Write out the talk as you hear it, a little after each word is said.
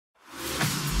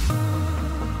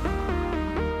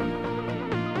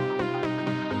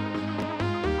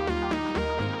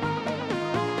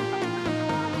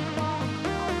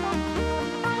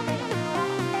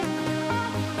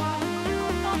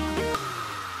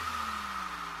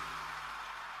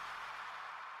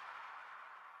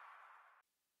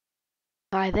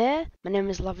Hi there, my name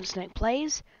is Snake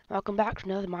Plays, and welcome back to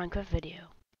another Minecraft video.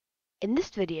 In this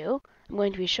video, I'm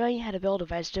going to be showing you how to build a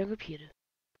redstone computer.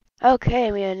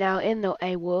 Okay, we are now in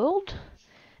a world.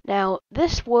 Now,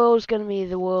 this world is going to be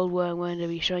the world where I'm going to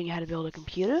be showing you how to build a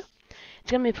computer.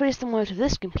 It's going to be pretty similar to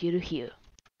this computer here.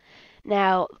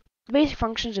 Now, the basic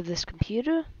functions of this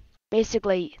computer,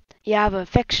 basically, you have a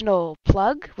fictional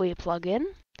plug where you plug in,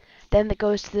 then it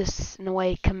goes to this, in a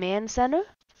way, command center.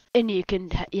 And you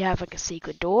have like a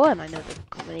secret door, and I know the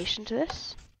combination to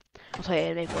this. I'll tell you how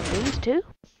to make one of these too.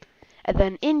 And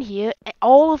then in here,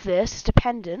 all of this is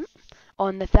dependent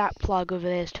on if that plug over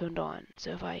there is turned on.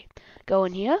 So if I go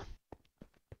in here,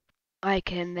 I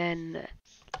can then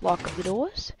lock up the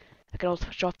doors. I can also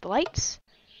switch off the lights.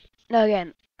 Now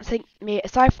again,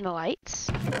 aside from the lights,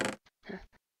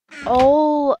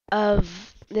 all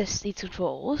of these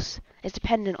controls is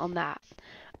dependent on that.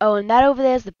 Oh, and that over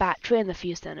there is the battery and the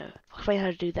fuse center. I'll explain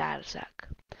how to do that in a sec.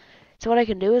 So what I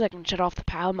can do is I can shut off the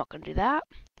power. I'm not going to do that.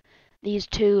 These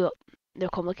two, they're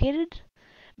complicated.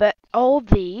 But all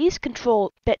of these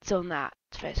control bits on that.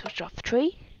 So if I switch off the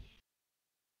tree,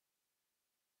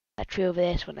 that tree over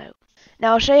there went out.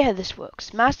 Now I'll show you how this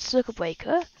works. Master circuit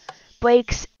breaker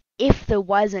breaks if there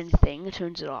was anything, it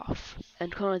turns it off.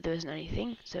 And currently there isn't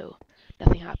anything, so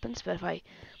nothing happens. But if I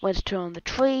want to turn on the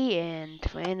tree and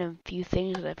random few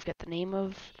things that I forget the name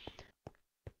of,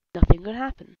 nothing could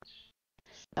happen.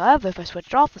 However, if I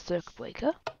switch off the circuit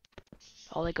breaker,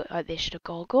 they should have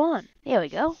all gone. There we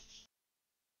go.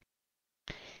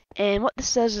 And what this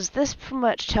says is this pretty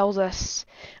much tells us,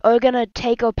 are we going to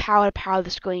take our power to power the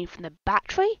screen from the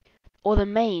battery or the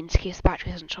mains in case the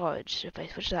battery isn't charged. So if I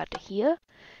switch that to here,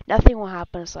 nothing will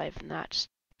happen aside from that. Just,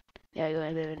 there we go,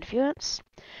 a bit of interference.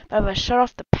 But if I shut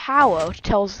off the power,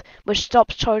 which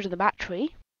stops charging the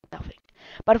battery, nothing.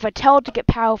 But if I tell it to get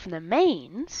power from the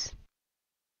mains,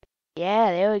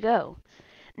 yeah, there we go.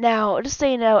 Now, just so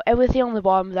you know, everything on the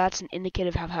bottom, that's an indicator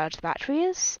of how hard the battery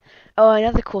is. Oh,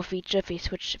 another cool feature, if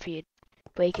you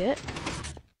break it,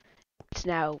 it's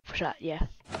now shut, yeah.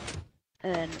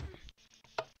 And then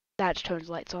that just turns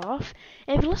the lights off.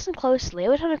 And if you listen closely,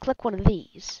 every time I click one of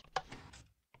these,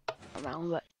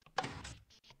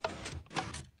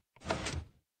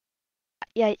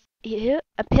 yeah, you hear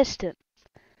a piston.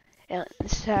 And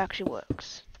this is how it actually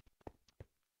works.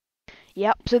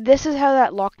 Yep, so this is how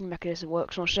that locking mechanism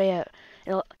works, and I'll show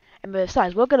you. And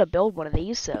besides, we're going to build one of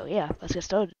these, so yeah, let's get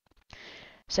started.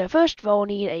 So first of all, we'll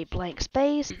need a blank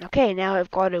space. Okay, now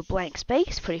I've got a blank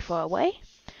space pretty far away.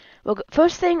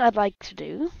 First thing I'd like to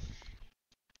do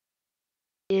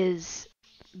is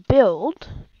build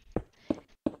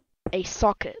a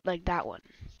socket like that one.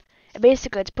 And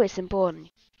basically, it's pretty simple, and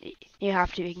you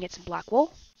can get some black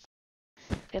wool.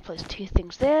 Okay, place two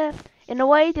things there. In a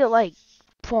way, they're like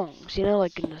prongs, you know,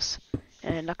 like in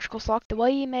an electrical socket. The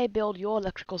way you may build your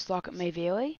electrical socket may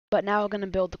vary, but now we're going to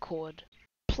build the cord.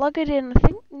 Plug it in, I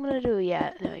think I'm going to do,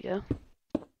 yeah, there we go.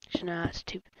 Actually, no, it's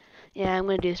too, yeah, I'm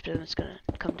going to do this, but then it's going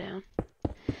to come down.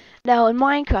 Now, in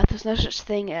Minecraft, there's no such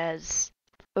thing as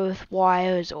earth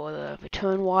wires or the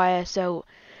return wire, so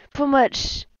pretty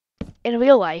much in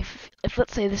real life, if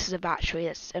let's say this is a battery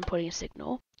that's inputting a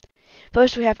signal,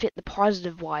 first we have to hit the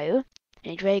positive wire,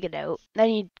 and you drag it out, then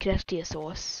you connect to your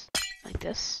source, like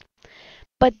this.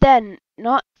 But then,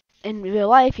 not in real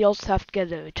life, you also have to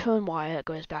get a return wire that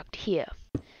goes back to here.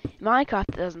 In Minecraft,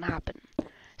 it doesn't happen.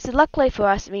 So luckily for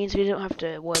us, it means we don't have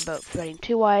to worry about threading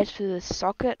two wires through this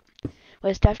socket. We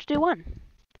just have to do one.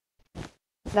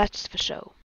 That's just for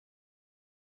show.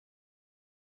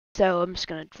 So I'm just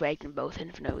going to drag them both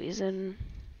in for no reason.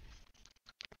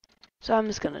 So I'm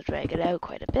just going to drag it out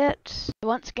quite a bit.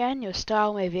 Once again, your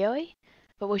style may vary,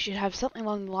 but we should have something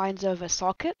along the lines of a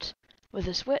socket with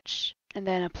a switch, and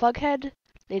then a plug head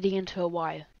leading into a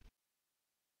wire.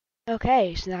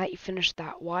 Okay, so now that you've finished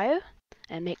that wire,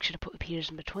 and make sure to put repeaters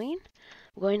in between,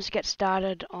 we're going to get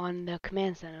started on the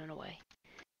command center in a way.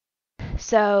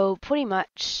 So, pretty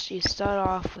much, you start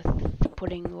off with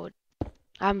putting,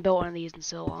 I haven't built one of these in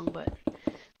so long, but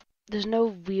there's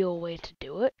no real way to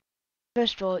do it.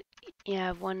 First of all, you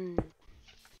have one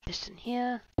piston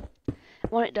here.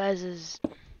 What it does is,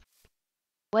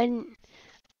 come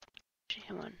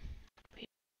on,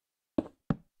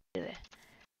 there.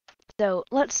 So,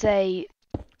 let's say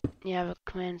you have a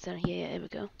command center here, there we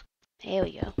go. Here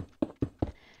we go.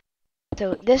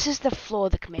 So, this is the floor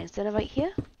of the command center right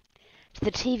here. So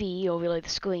the TV, or really the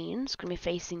screen, is going to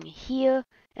be facing here,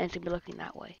 and it's going to be looking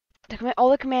that way. All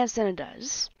the command center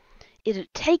does is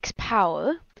it takes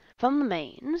power from the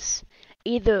mains,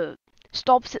 either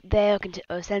stops it there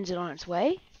or sends it on its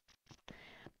way,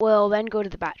 will then go to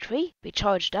the battery, be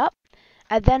charged up,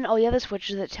 And then all the other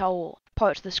switches that tell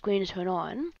parts of the screen to turn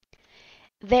on,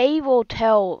 they will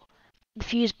tell the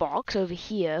fuse box over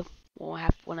here,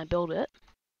 when I build it,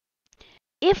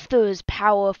 if there is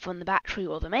power from the battery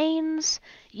or the mains,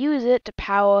 use it to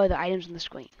power the items on the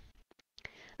screen.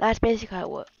 That's basically how it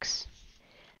works.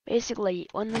 Basically,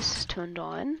 when this is turned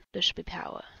on, there should be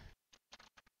power.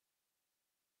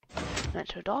 When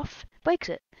it's turned off, breaks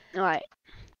it. Alright,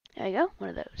 there you go,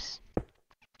 one of those.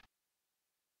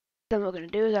 Then what we're going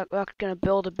to do is we're going to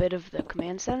build a bit of the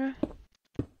command center.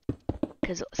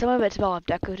 Because some of it's more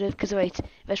decorative, because if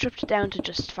I stripped it down to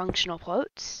just functional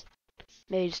parts,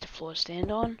 maybe just a floor to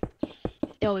stand on,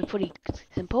 it'll be pretty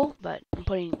simple, but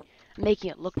I'm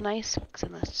making it look nice, because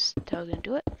that's just how we're going to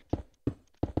do it.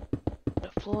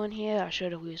 Put a floor in here. I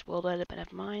should have used world edit, but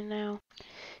never mind now.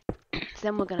 So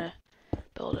then we're going to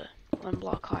build a 1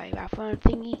 block high background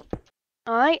thingy.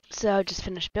 Alright, so I just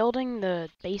finished building the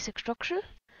basic structure.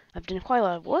 I've done quite a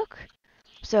lot of work.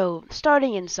 So,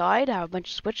 starting inside, I have a bunch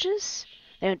of switches.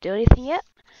 They don't do anything yet.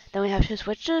 Then we have 2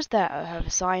 switches that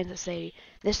have signs that say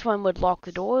this one would lock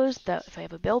the doors that if I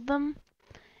ever build them,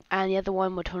 and the other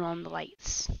one would turn on the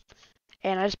lights.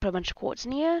 And I just put a bunch of quartz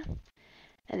in here,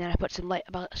 and then I put some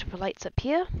lights up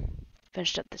here.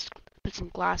 Finished up this, put some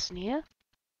glass in here.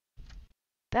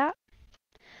 That.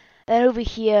 Then over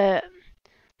here,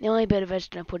 the only bit of edge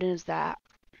I put in is that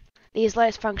these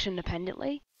lights function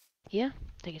independently. Here,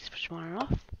 take it switch on and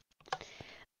off.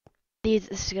 This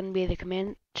is going to be the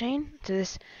command chain.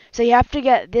 So you have to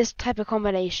get this type of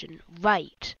combination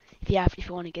right if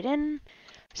you want to get in.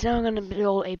 So now I'm going to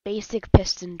build a basic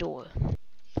piston door.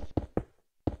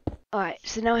 Alright,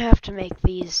 so now I have to make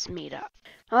these meet up.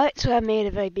 Alright, so I've made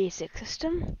a very basic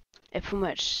system. If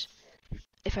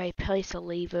I place a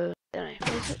lever, then I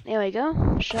place it. There we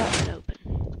go. Shut and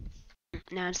open.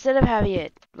 Now instead of having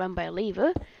it run by a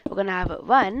lever, we're going to have it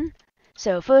run.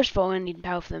 So first of all, we're going to need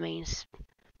power for the mains.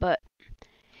 But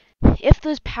if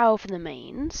there's power from the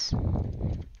mains,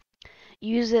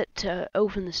 use it to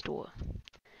open the door.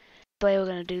 The way we're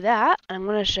going to do that, and I'm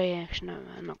going to show you, actually no,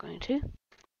 I'm not going to,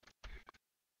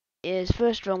 is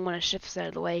first of all I'm going to shift this out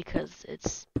of the way because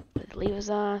it's where the levers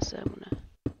are, so I'm going to...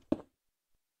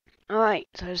 Alright,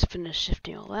 so I just finished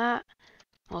shifting all that.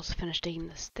 Also finished digging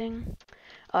this thing.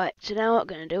 Alright, so now what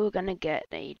we're going to do, we're going to get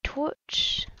a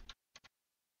torch.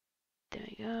 There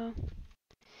we go.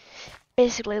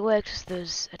 Basically it works,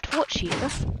 there's a torch here.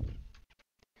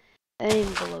 And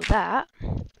even below that,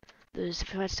 there's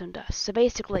redstone dust. So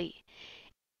basically,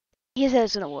 here's how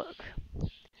it's going to work.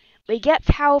 We get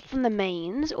power from the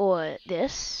mains, or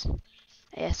this.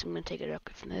 Yes, I'm going to take a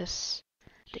rocket from this.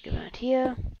 Take it around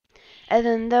here. And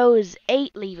then those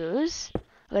 8 levers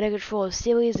are going to control a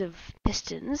series of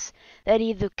pistons that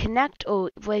either connect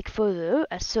or break further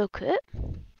a circuit.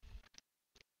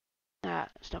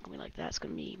 It's not going to be like that, it's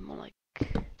going to be more like...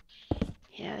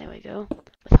 Yeah, there we go.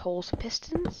 With holes for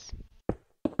pistons.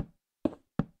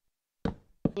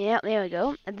 Yeah, there we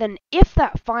go. And then if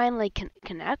that finally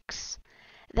connects,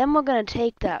 then we're going to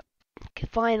take that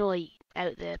finally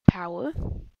out the power.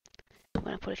 I'm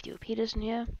going to put a few repeaters in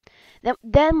here.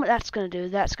 Then what that's going to do,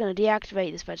 that's going to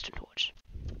deactivate this redstone torch.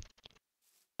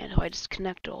 And if I just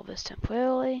connect all this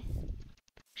temporarily,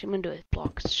 actually I'm going to do it with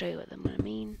blocks to show you what I'm going to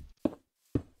mean.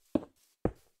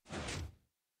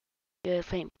 The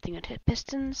flame thing that hit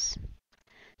pistons.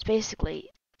 It's basically,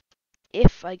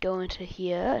 if I go into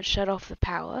here and shut off the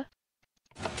power,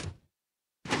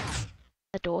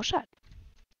 the door shut.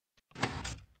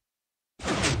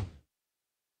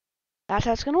 That's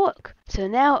how it's going to work. So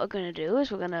now what we're going to do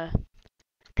is we're going to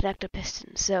connect a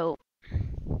piston. So,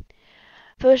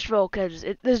 first of all, because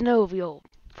there's no real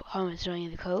harm in showing you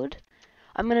the code,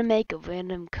 I'm going to make a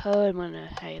random code. I'm going to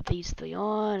have these 3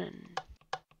 on and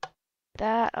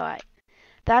that. Alright,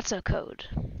 that's our code.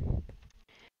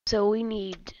 So we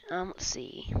need, let's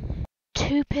see,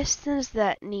 2 pistons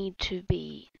that need to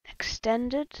be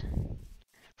extended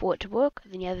for it to work.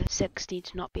 Then the other 6 need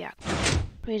to not be active.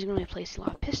 We're just going to be placing a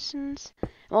lot of pistons.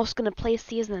 I'm also going to place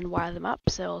these and then wire them up,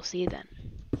 so I'll see you then.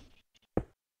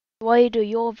 The way you do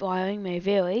your wiring may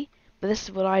vary, but this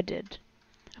is what I did.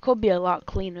 It could be a lot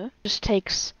cleaner. It just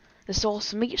takes the source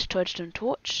from each redstone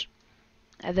torch,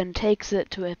 and then takes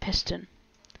it to a piston.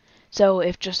 So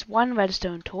if just one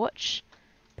redstone torch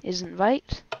isn't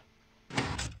right,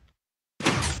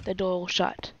 the door will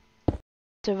shut.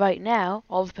 So right now,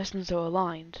 all the pistons are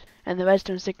aligned, and the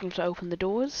redstone signal to open the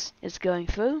doors is going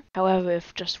through. However,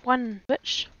 if just one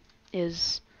switch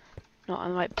is not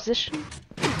in the right position,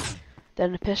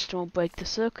 then the piston will break the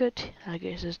circuit, like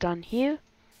it is done here,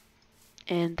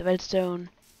 and the redstone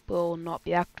will not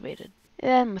be activated.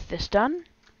 And with this done,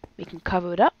 we can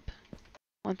cover it up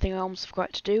one thing I almost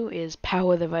forgot to do is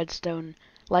power the redstone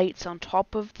lights on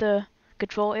top of the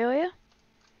control area.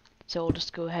 So we'll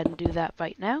just go ahead and do that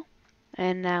right now.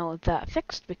 And now with that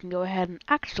fixed, we can go ahead and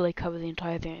actually cover the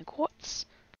entire thing in quartz.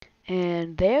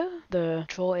 And there, the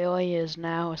control area is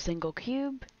now a single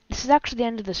cube. This is actually the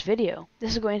end of this video.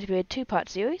 This is going to be a two-part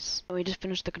series. We just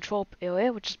finished the control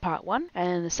area, which is part 1.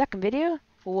 And in the second video,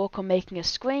 we'll work on making a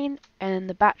screen and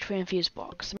the battery and fuse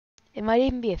box. It might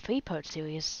even be a 3-part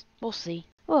series. We'll see.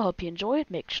 Well, I hope you enjoyed.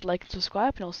 Make sure to like and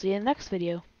subscribe, and I'll see you in the next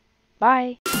video.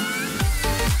 Bye!